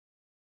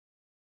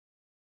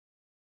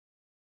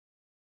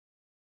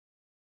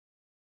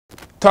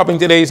Topping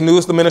today's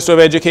news, the Minister of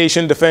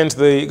Education defends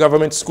the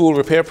government school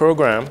repair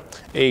program.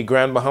 A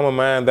Grand Bahama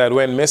man that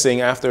went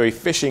missing after a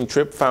fishing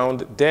trip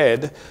found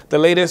dead. The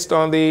latest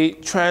on the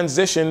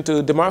transition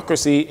to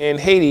democracy in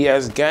Haiti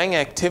as gang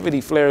activity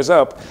flares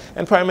up,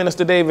 and Prime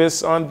Minister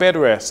Davis on bed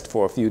rest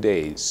for a few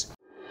days.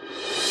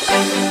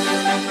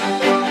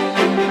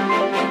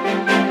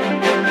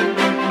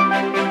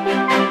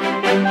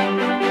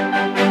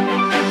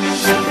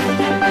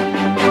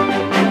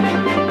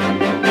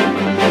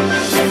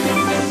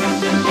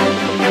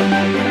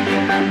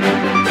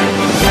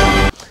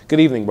 Good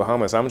evening,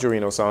 Bahamas. I'm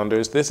Jarino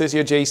Saunders. This is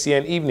your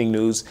JCN Evening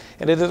News,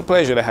 and it is a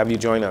pleasure to have you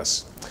join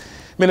us.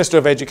 Minister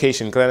of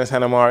Education Glenys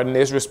Hannah Martin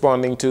is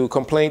responding to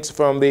complaints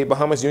from the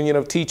Bahamas Union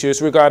of Teachers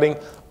regarding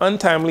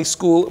untimely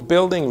school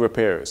building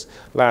repairs.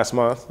 Last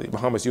month, the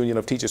Bahamas Union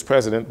of Teachers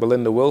President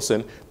Belinda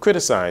Wilson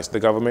criticized the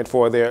government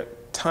for their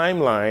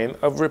timeline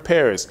of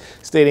repairs,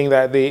 stating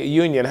that the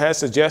union has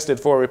suggested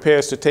for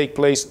repairs to take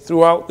place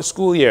throughout the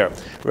school year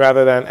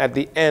rather than at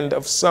the end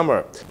of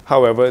summer.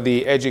 However,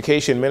 the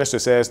education minister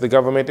says the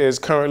government is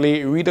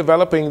currently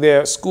redeveloping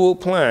their school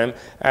plan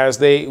as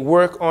they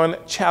work on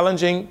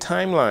challenging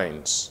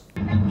timelines.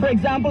 For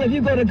example, if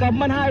you go to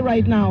Government High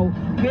right now,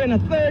 we're in a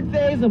third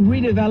phase of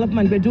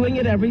redevelopment. We're doing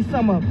it every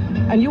summer.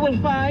 And you will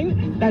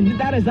find that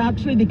that is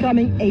actually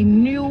becoming a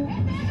new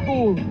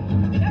school.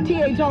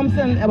 T.A.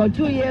 Thompson, about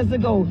 2 years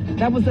ago,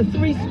 that was a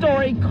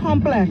 3-story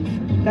complex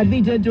that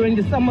we did during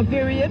the summer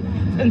period.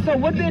 And so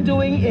what we're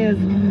doing is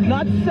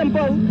not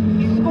simple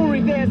school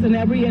repairs in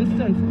every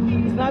instance.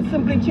 It's not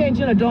simply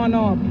changing a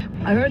doorknob.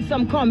 I heard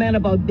some comment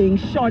about being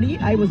shoddy.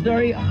 I was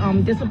very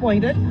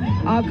disappointed.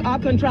 Our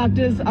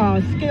contractors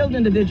are skilled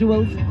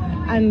individuals,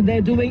 and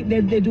they're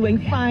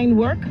doing fine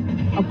work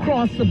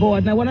across the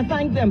board. And I want to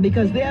thank them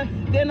because they're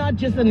not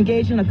just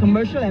engaged in a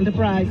commercial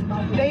enterprise.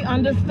 They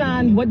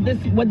understand what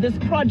this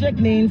project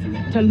means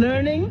to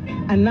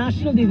learning and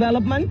national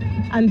development,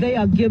 and they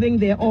are giving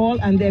their all,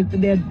 and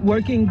they're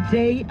working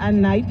day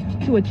and night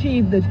to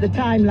achieve the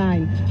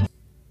timeline.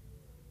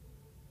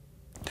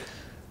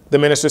 The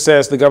minister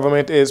says the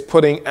government is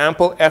putting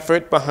ample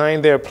effort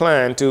behind their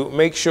plan to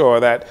make sure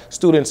that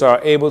students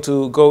are able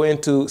to go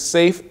into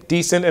safe,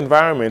 decent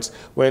environments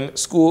when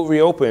school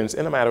reopens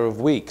in a matter of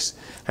weeks.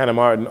 Hannah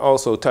Martin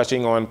also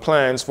touching on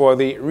plans for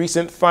the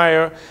recent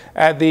fire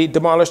at the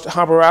demolished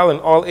Harbor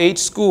Island all-age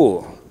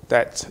school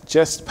that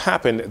just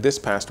happened this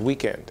past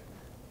weekend.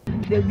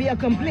 We are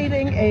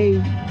completing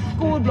a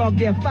school block.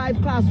 There are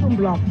 5 classroom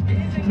blocks,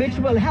 which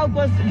will help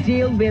us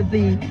deal with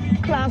the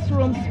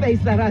classroom space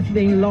that has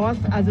been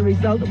lost as a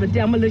result of the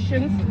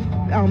demolitions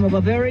of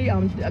a very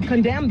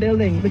condemned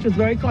building, which was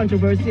very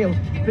controversial,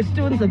 which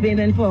students have been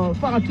in for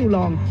far too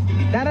long.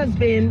 That has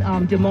been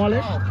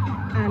demolished,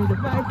 and the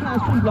 5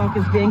 classroom block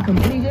is being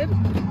completed.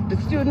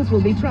 The students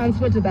will be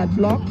transferred to that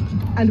block,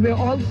 and we're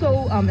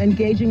also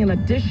engaging in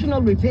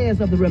additional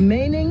repairs of the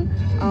remaining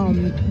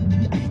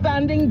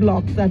standing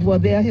blocks that were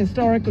there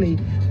historically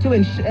to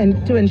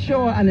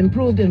ensure an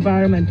improved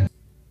environment.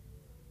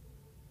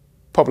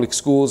 Public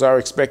schools are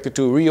expected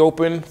to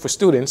reopen for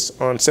students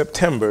on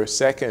September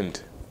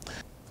 2nd.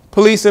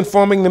 Police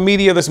informing the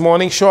media this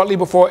morning shortly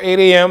before 8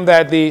 a.m.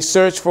 that the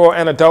search for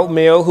an adult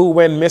male who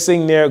went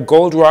missing near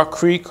Gold Rock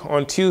Creek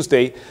on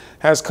Tuesday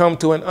has come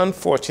to an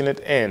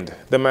unfortunate end.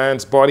 The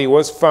man's body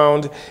was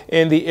found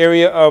in the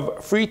area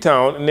of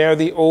Freetown near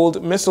the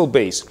old missile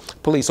base.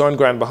 Police on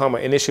Grand Bahama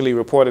initially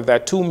reported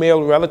that 2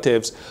 male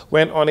relatives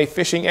went on a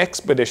fishing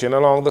expedition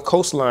along the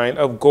coastline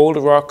of Gold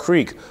Rock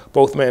Creek.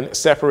 Both men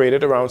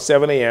separated around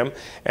 7 a.m.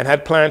 and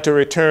had planned to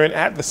return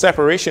at the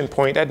separation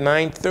point at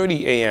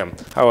 9:30 a.m.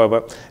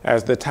 However,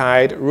 as the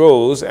tide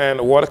rose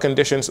and water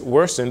conditions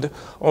worsened,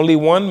 only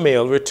 1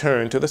 male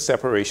returned to the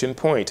separation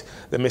point.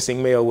 The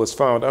missing male was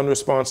found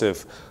unresponsive.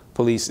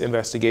 Police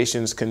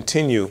investigations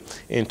continue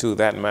into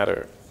that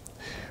matter.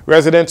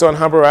 Residents on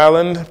Harbor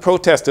Island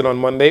protested on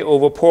Monday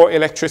over poor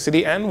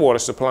electricity and water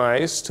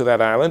supplies to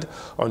that island.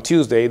 On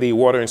Tuesday, the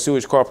Water and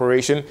Sewage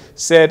Corporation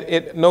said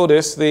it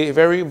noticed the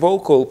very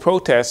vocal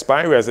protests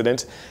by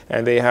residents,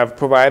 and they have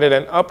provided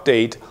an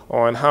update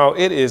on how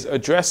it is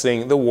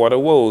addressing the water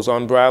woes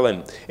on Bra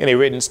Island. In a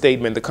written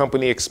statement, the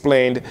company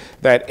explained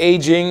that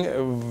aging,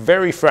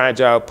 very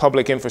fragile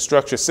public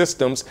infrastructure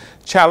systems,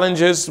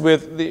 challenges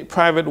with the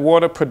private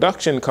water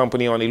production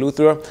company on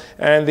Eleuthera,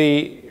 and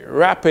the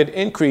rapid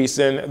increase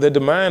in the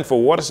demand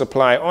for water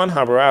supply on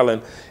Harbor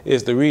Island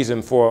is the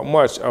reason for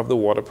much of the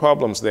water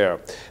problems there.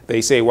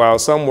 They say while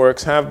some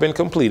works have been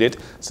completed,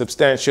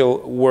 substantial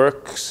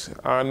works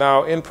are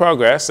now in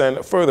progress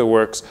and further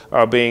works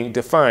are being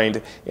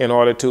defined in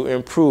order to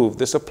improve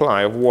the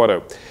supply of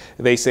water.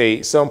 They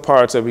say some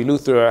parts of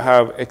Eleuthera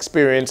have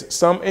experienced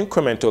some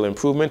incremental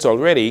improvements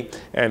already,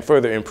 and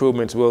further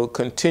improvements will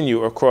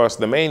continue across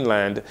the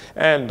mainland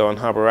and on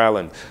Harbor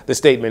Island. The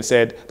statement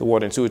said the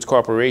Water and Sewage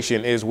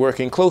Corporation is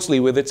working closely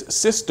with its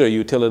sister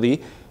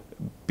utility,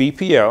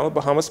 BPL,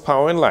 Bahamas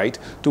Power and Light,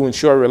 to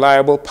ensure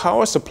reliable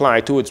power supply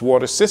to its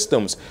water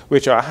systems,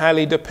 which are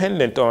highly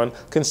dependent on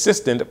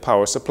consistent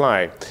power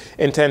supply.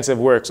 Intensive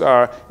works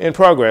are in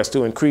progress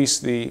to increase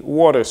the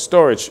water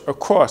storage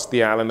across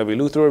the island of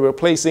Eleuthera,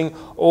 replacing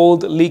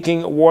old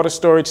leaking water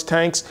storage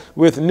tanks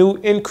with new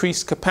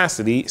increased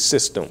capacity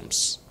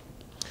systems.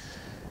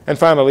 And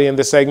finally, in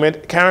this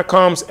segment,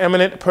 CARICOM's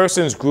Eminent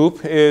Persons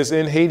Group is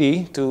in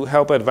Haiti to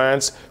help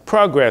advance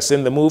progress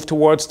in the move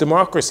towards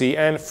democracy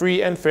and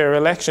free and fair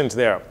elections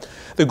there.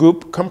 The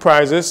group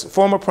comprises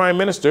former Prime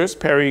Ministers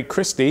Perry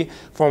Christie,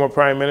 former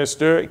Prime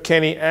Minister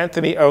Kenny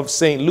Anthony of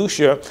St.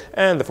 Lucia,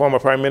 and the former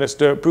Prime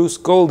Minister Bruce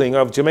Golding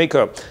of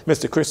Jamaica.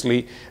 Mr.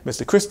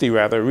 Christie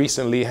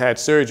recently had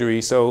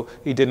surgery, so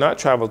he did not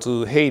travel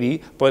to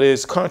Haiti, but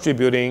is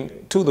contributing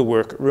to the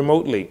work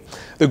remotely.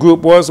 The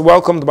group was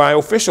welcomed by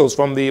officials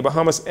from the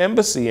Bahamas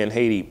Embassy in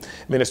Haiti.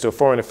 Minister of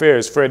Foreign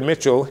Affairs Fred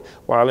Mitchell,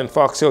 while in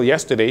Fox Hill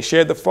yesterday,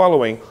 shared the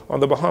following on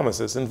the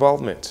Bahamas'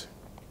 involvement.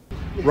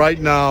 Right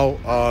now,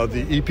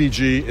 the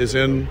EPG is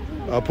in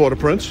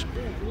Port-au-Prince.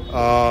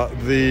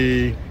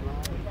 The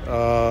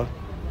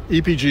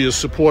EPG is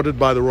supported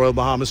by the Royal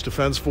Bahamas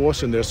Defense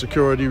Force in their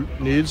security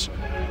needs.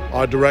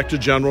 Our Director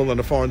General and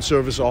the Foreign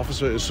Service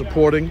Officer is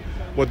supporting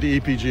what the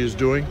EPG is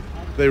doing.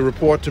 They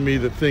report to me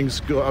that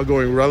things are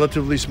going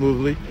relatively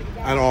smoothly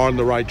and are on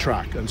the right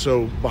track. And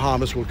so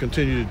Bahamas will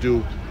continue to do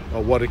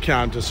what it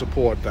can to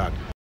support that.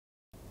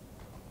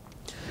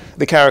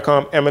 The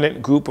CARICOM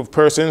Eminent Group of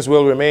Persons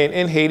will remain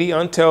in Haiti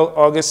until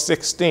August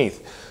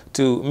 16th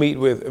to meet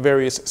with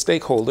various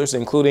stakeholders,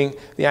 including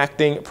the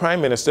acting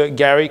Prime Minister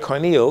Gary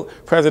Corneille,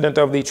 President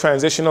of the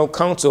Transitional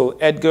Council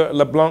Edgar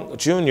LeBlanc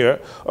Jr.,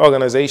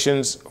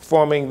 organizations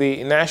forming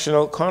the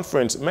National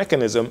Conference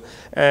Mechanism,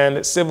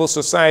 and civil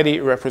society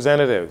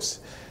representatives.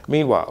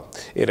 Meanwhile,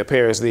 it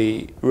appears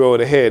the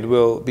road ahead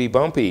will be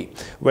bumpy.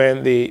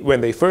 When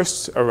they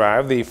first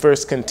arrived, the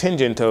first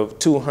contingent of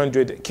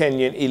 200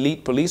 Kenyan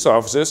elite police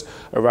officers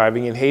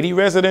arriving in Haiti,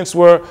 residents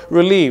were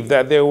relieved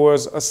that there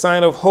was a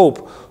sign of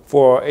hope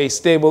for a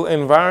stable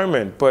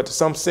environment. But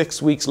some 6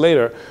 weeks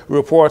later,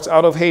 reports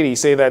out of Haiti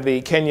say that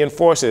the Kenyan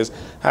forces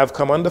have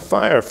come under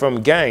fire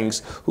from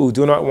gangs who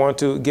do not want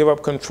to give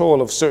up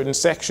control of certain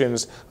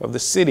sections of the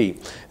city.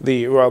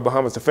 The Royal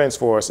Bahamas Defense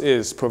Force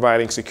is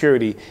providing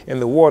security in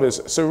the waters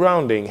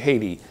surrounding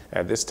Haiti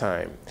at this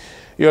time.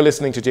 You're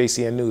listening to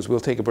JCN News. We'll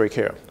take a break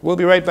here. We'll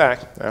be right back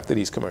after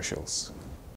these commercials.